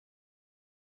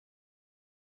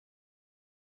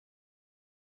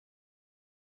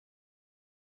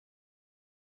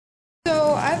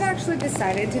actually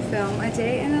decided to film a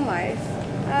day in the life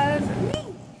of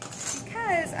me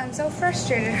because I'm so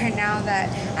frustrated right now that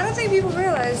I don't think people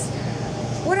realize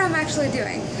what I'm actually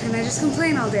doing, and I just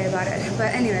complain all day about it.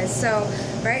 But anyways, so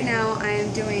right now I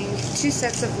am doing 2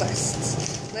 sets of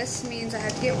lists. Lists means I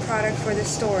have to get product for the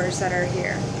stores that are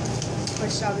here,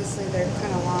 which obviously they're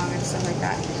kind of long and stuff like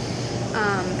that.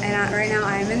 Right now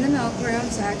I'm in the milk room,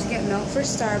 so I have to get milk for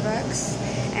Starbucks,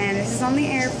 and this is on the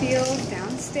airfield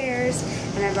downstairs,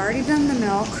 and I've already done the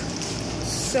milk.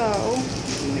 So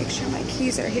let me make sure my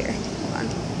keys are here. Hold on.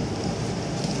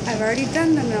 I've already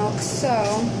done the milk, so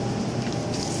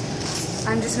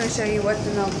I'm just going to show you what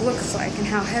the milk looks like and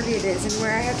how heavy it is and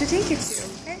where I have to take it to,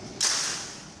 okay?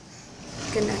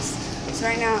 Goodness. So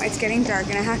right now it's getting dark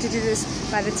and I have to do this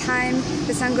by the time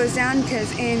the sun goes down,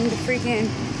 because in the freaking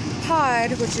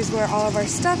pod, which is where all of our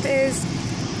stuff is,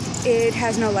 it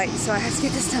has no light. So I have to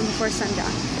get this done before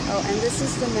sundown. Oh, and this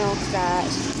is the milk that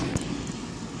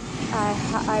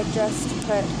I just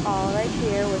put all right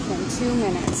here within 2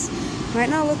 minutes. Might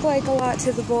not look like a lot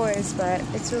to the boys, but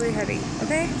it's really heavy.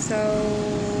 Okay, so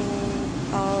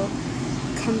I'll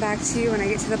come back to you when I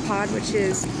get to the pod, which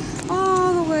is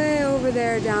all the way over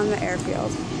there down the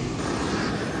airfield.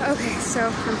 Okay, so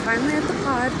I'm finally at the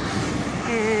pod,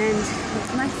 and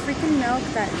with my freaking milk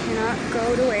that cannot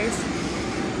go to waste.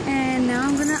 And now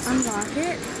I'm gonna unlock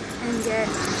it and get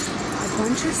a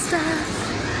bunch of stuff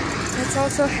that's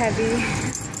also heavy.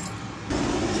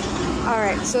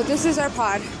 Alright, so this is our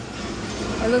pod.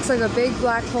 It looks like a big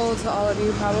black hole to all of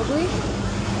you probably.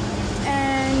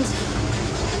 And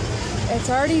it's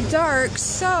already dark,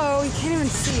 so you can't even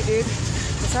see, dude.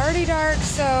 It's already dark,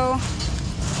 so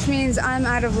which means I'm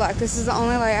out of luck. This is the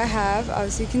only light I have,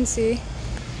 as you can see.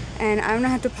 And I'm gonna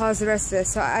have to pause the rest of this.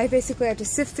 So I basically have to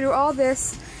sift through all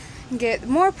this and get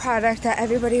more product that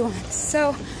everybody wants.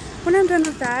 So when I'm done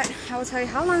with that, I will tell you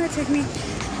how long it took me.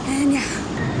 And yeah.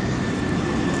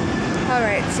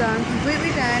 Alright, so I'm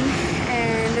completely done,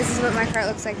 and this is what my cart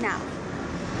looks like now.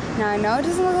 Now I know it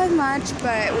doesn't look like much,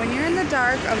 but when you're in the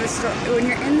dark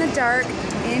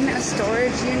in a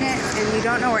storage unit and you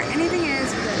don't know where anything is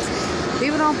because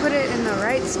people don't put it in the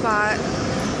right spot,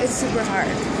 it's super hard.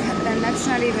 And that's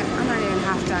not even, I'm not even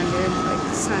half done, dude. Like,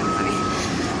 it's not funny.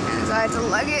 And so I had to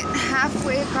lug it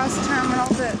halfway across the terminal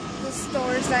to the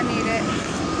stores that need it.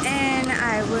 And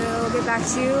I will get back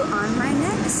to you on my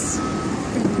next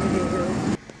video.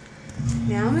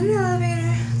 Now I'm in the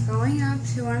elevator, going up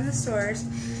to one of the stores,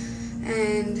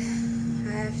 and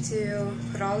I have to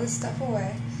put all this stuff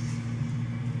away,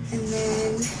 and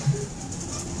then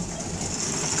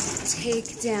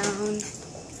take down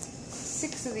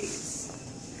 6 of these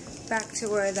back to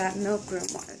where that milk room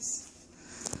was.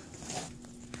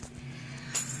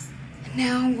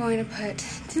 Now I'm going to put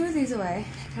 2 of these away.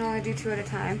 I can only do 2 at a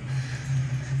time.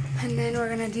 And then we're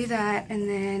going to do that, and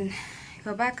then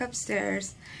go back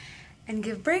upstairs and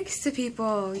give breaks to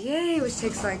people. Yay, which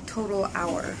takes like total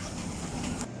hour.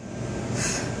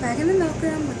 Back in the milk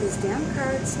room with these damn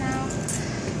carts now.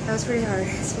 That was pretty hard,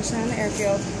 especially on the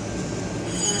airfield.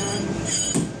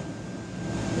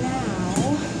 Now,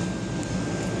 oh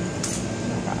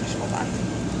my gosh, hold on.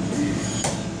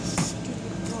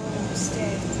 Stupid little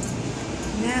stay.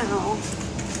 Now,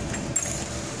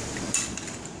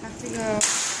 I have to go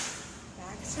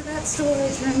back to that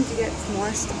storage room to get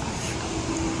more stuff.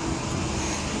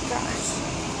 Gosh,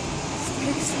 this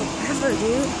takes forever,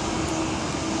 dude.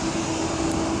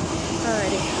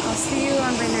 Alrighty, I'll see you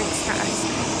on my next task.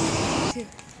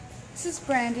 This is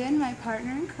Brandon, my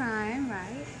partner in crime,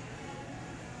 right?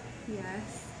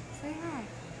 Yes. Say hi.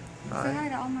 Hi. Say hi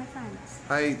to all my friends.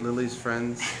 Hi, Lily's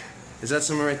friends. Is that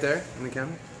someone right there in the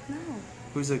camera? No.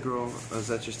 Who's that girl? Oh, is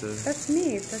that just a... That's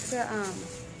me. That's a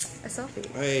selfie.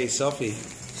 Hey, selfie.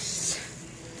 She's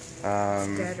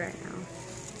dead right now.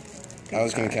 I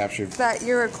was going to capture... That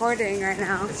you're recording right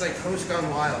now. It's like Coast Gone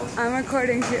Wild. I'm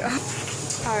recording too.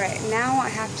 Alright, now I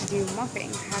have to do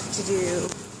mopping. I have to do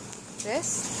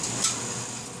this,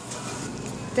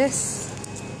 this,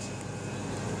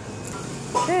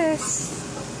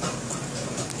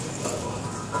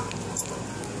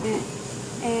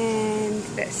 and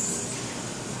this.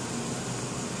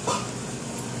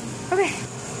 Okay.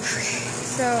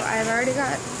 So I've already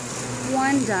got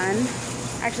 1 done.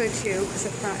 Actually 2, because the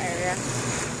front area.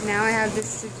 Now I have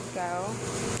this to go.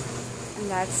 And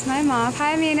that's my mop.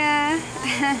 Hi, Mina!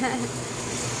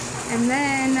 And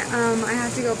then I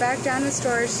have to go back down to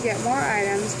storage to get more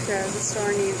items because the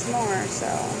store needs more, so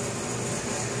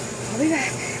I'll be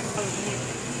back.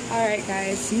 Alright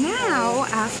guys, now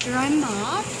after I'm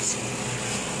mopped,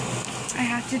 I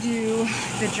have to do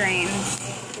the drains.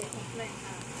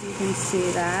 You can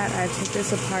see that. I took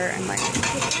this apart and like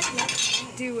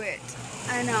do it.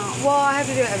 I know. Well, I have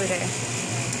to do it every day.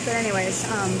 But anyways,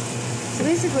 so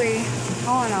basically,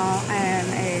 all in all, I am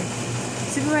a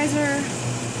supervisor,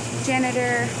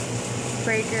 janitor,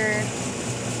 breaker,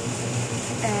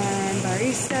 and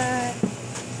barista,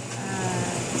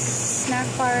 snack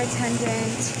bar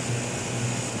attendant,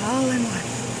 all in one.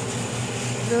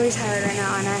 Really tired right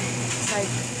now, and it's like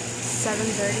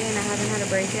 7:30 and I haven't had a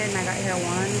break yet, and I got here at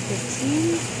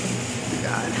 1:15. Oh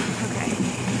God. Okay.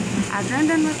 After I'm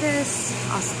done with this,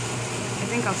 I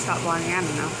think I'll stop vlogging. I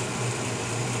don't know.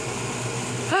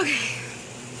 Okay.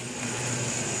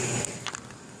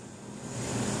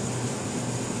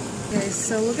 Okay,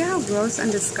 so look at how gross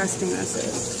and disgusting this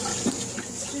is.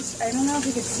 It's just, I don't know if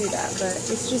you could see that, but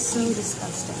it's just so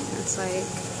disgusting. It's like,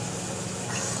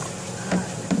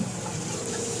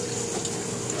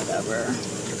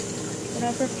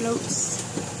 whatever floats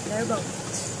their boat.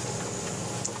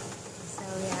 So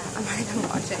yeah, I'm not even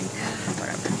watching.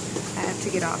 Whatever. I have to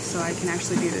get off so I can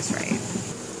actually do this right.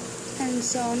 And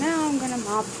so now I'm gonna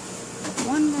mop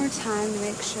one more time to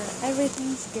make sure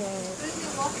everything's good.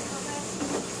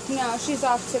 No, she's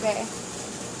off today.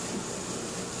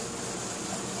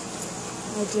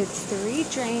 I did 3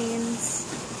 drains,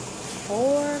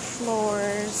 4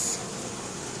 floors,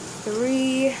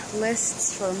 3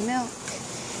 lists for milk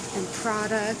and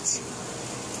product,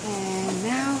 and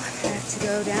now I have to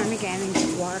go down again and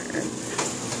get water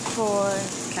for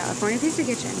California Pizza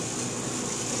Kitchen.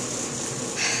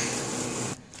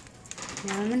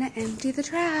 Now I'm gonna empty the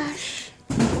trash.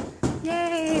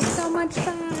 Yay, so much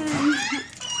fun!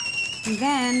 And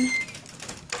then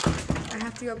I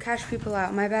have to go cash people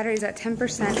out. My battery's at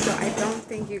 10%, so I don't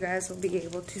think you guys will be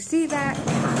able to see that,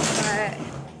 but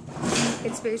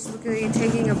it's basically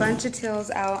taking a bunch of tills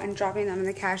out and dropping them in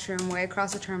the cash room way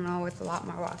across the terminal with a lot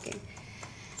more walking.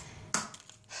 My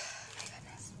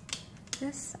goodness.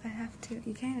 This, I have to,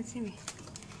 you can't even see me.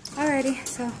 Alrighty,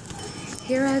 so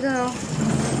here I go.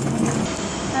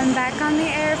 I'm back on the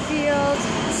airfield.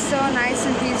 It's so nice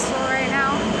and peaceful right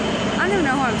now. I don't even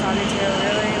know who I'm talking to,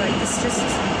 really. Like, it's just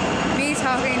me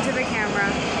talking to the camera.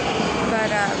 But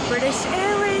British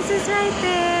Airways is right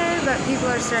there. But people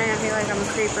are staring at me like I'm a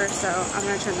creeper, so I'm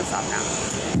gonna turn this off now.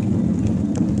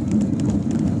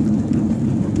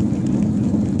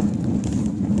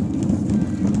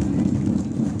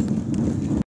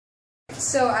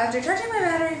 So after charging my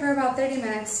battery for about 30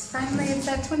 minutes, finally it's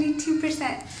at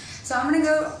 22%. So I'm gonna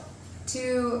go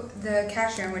to the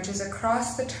cash room, which is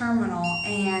across the terminal,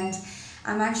 and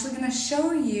I'm actually gonna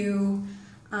show you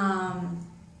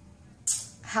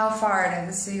how far it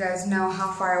is, so you guys know how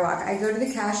far I walk. I go to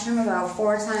the cash room about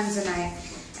 4 times a night,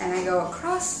 and I go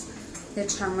across the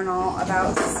terminal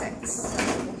about 6. So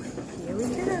here we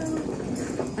go.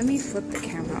 Let me flip the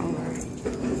camera over.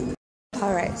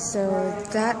 Alright, so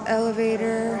that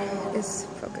elevator is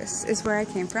where I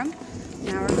came from.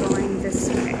 Now we're going this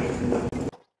way.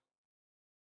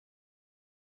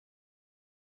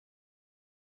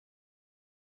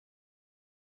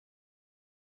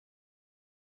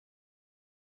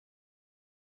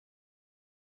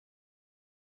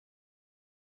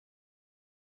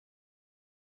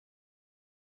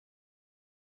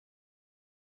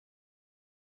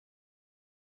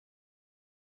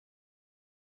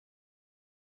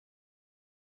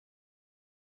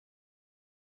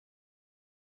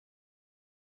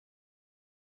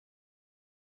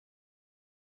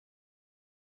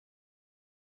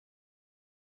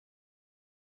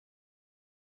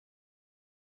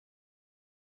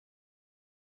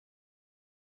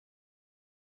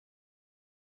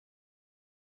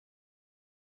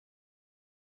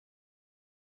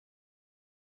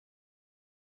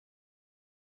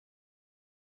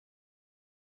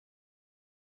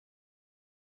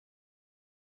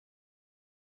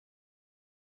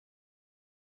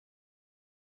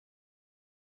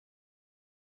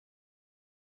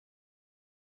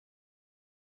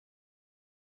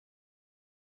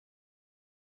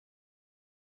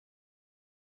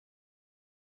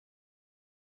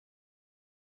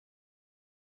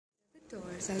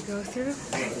 Doors I go through.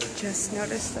 I just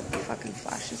noticed that the fucking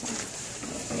flash is on.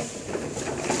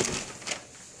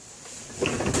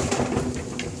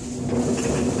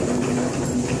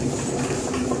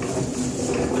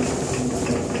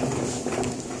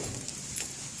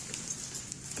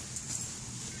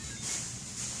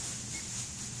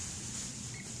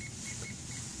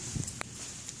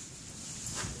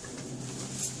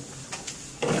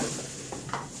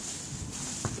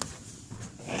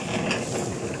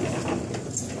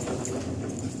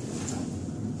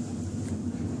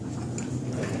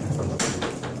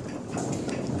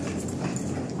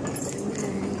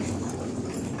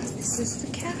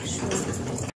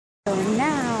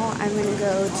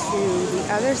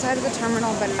 other side of the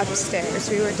terminal, but upstairs.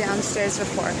 We were downstairs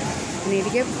before. We need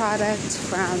to get product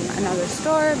from another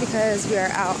store because we are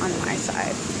out on my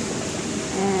side.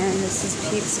 And this is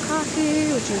Peet's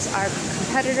Coffee, which is our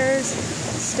competitors.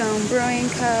 Stone Brewing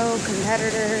Co.,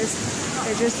 competitors.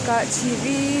 They just got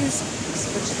TVs,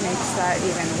 which makes that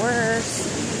even worse.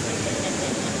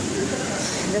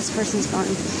 This person's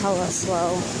going hella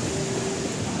slow.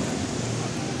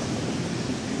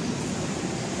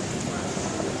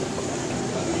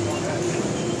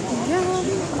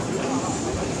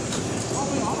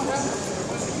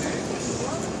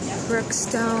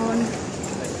 Brookstone,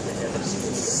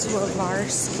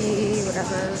 Swarovski,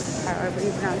 however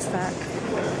you pronounce that.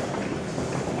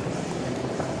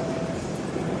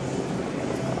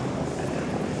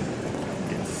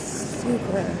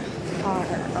 Super far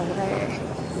away.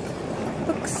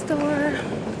 Bookstore.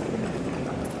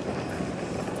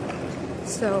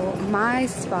 So my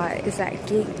spot is at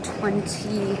gate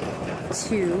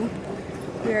 22.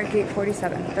 We are at gate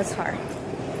 47. That's far.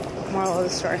 Moral of the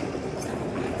story.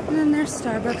 And then there's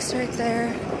Starbucks right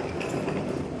there,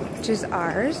 which is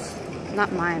ours.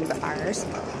 Not mine, but ours.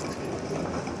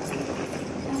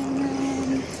 And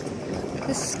then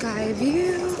the sky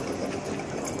view.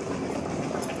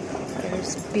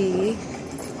 There's B.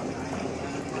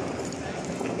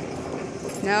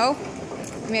 No?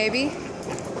 Maybe?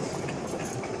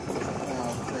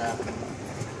 Oh, crap.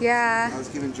 Yeah. I was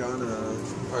giving John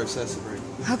our accessory.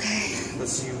 Okay.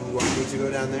 Unless you want me to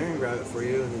go down there and grab it for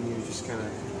you, and then you just kind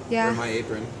of wear my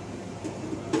apron.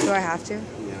 Do I have to?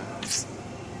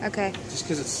 Yeah. Okay. Just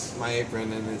because it's my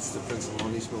apron and it's the principal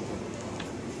and you smoke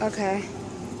it. Okay.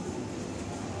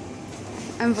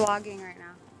 I'm vlogging right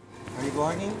now. Are you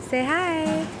vlogging? Say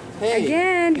hi. Hey.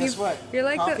 Again. Guess what? You're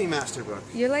like Coffee Master book.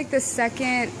 You're like the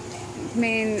second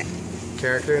main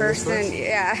character person. In this book?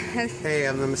 Yeah. Hey,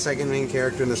 I'm the second main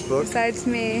character in this book. Besides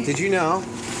me. Did you know?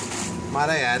 Might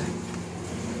I add?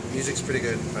 Music's pretty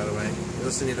good, by the way. You're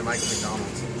listening to Michael McDonald.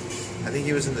 I think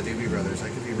he was in the Doobie Brothers. I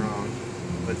could be wrong.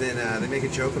 But then they make a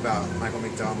joke about Michael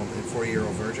McDonald in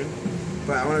 40-Year-Old Virgin.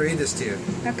 But I want to read this to you.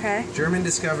 Okay. German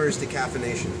discovers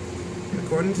decaffeination.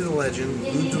 According to the legend,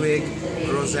 Ludwig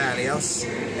Roselius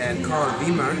and Karl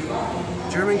Wiemer,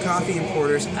 German coffee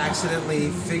importers accidentally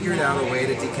figured out a way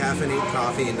to decaffeinate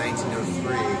coffee in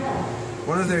 1903.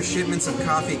 One of their shipments of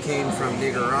coffee came from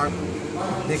Nicaragua.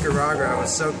 Nicaragua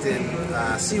was soaked in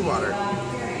seawater.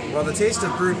 While the taste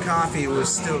of brewed coffee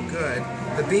was still good,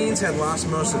 the beans had lost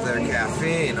most of their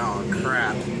caffeine. Oh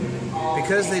crap.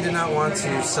 Because they did not want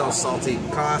to sell salty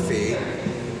coffee,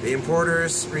 the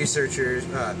importers researchers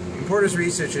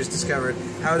discovered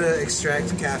how to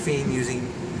extract caffeine using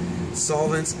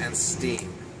solvents and steam.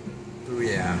 Ooh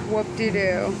yeah.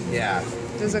 Whoop-de-doo. Yeah.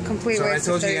 There's a complete So I waste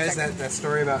told of you 30 guys seconds. that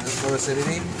story about low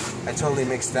acidity. I totally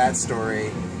mixed that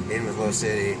story in with low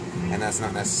acidity, and that's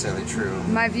not necessarily true.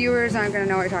 My viewers aren't going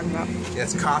to know what you're talking about. Yeah,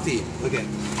 it's coffee. Look at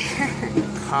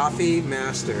Coffee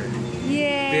Master.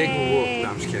 Yay! Big whoop. No,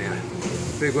 I'm just kidding.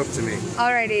 Big whoop to me.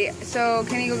 Alrighty, so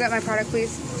can you go get my product,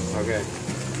 please? Okay.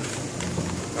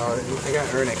 Oh, I got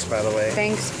Ernix, by the way.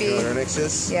 Thanks, B. You know what Ernix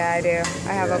is? Yeah, I do.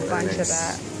 I have a bunch of Ernix.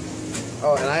 that.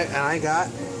 Oh, and I got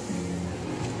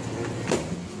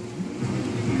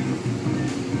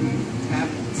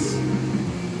tablets.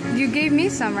 You gave me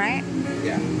some, right?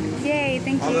 Yeah. Yay,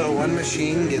 thank you. Although one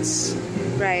machine gets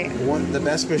Right. the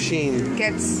best machine.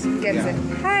 Gets Yeah. it.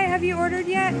 Hi, have you ordered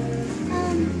yet?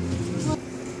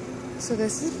 So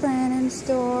this is Brandon's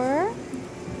store.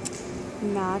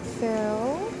 Not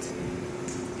filled.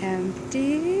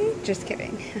 Empty. Just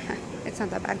kidding. It's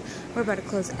not that bad. We're about to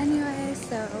close anyway,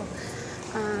 so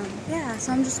yeah.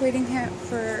 So I'm just waiting to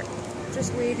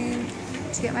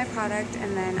get my product,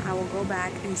 and then I will go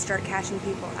back and start cashing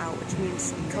people out, which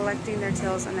means collecting their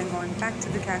tills and then going back to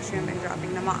the cash room and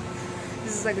dropping them off.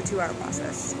 This is like a 2-hour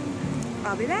process.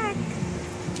 I'll be back.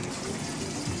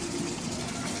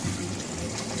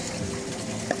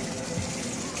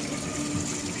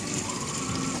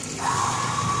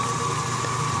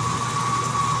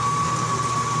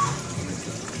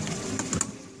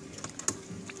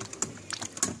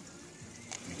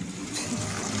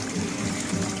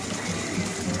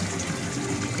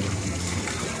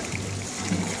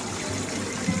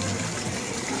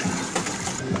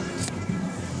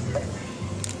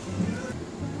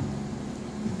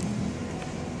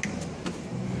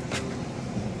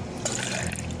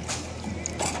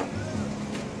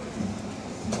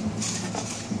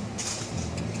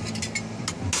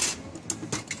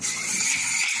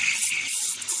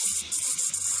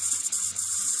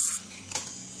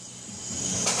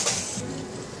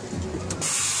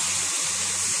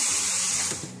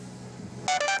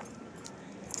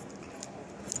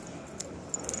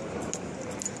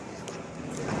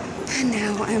 And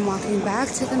now I'm walking back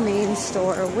to the main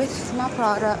store with my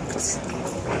product.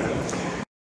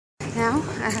 Now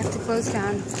I have to close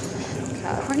down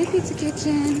California Pizza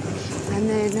Kitchen, and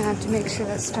then I have to make sure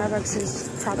that Starbucks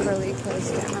is properly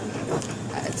closed down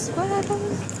as well.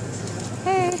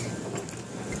 Hey!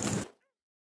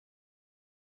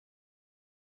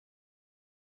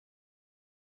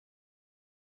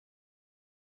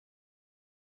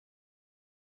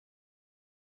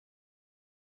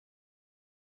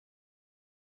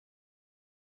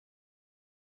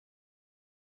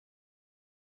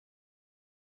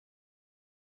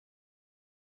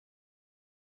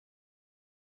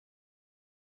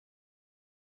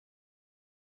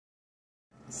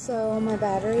 So my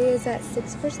battery is at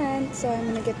 6%, so I'm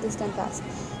gonna get this done fast.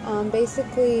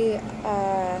 Basically,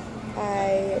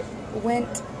 I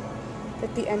went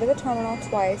at the end of the terminal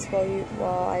twice.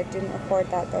 Well, I didn't record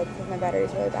that though because my battery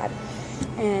is really bad.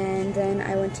 And then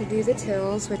I went to do the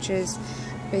tills, which is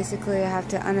basically I have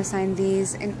to unassign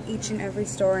these in each and every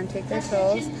store and take their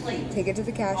tills, take it to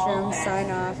the cash room, sign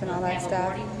off, and all that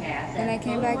stuff. Then I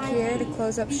came back here to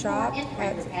close up shop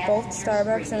at both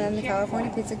Starbucks and then the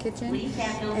California Pizza Kitchen.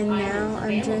 And now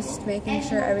I'm just making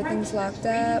sure everything's locked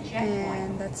up,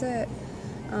 and that's it.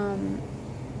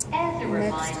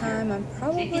 Next time I'm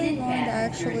probably going to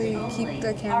actually keep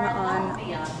the camera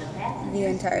on the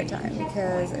entire time,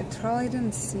 because it probably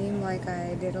didn't seem like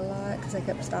I did a lot because I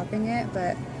kept stopping it,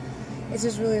 but it's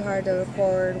just really hard to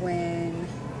record when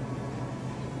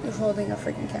you're holding a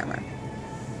freaking camera.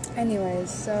 Anyways,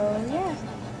 so yeah,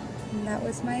 and that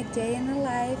was my day in the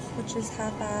life, which is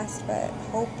half-assed, but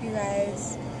hope you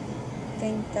guys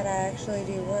think that I actually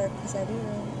do work, because I do.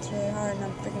 It's really hard and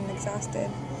I'm freaking exhausted.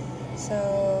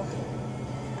 So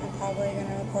I'm probably going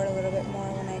to record a little bit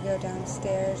more when I go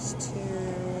downstairs to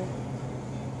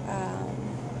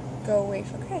go wait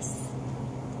for Chris.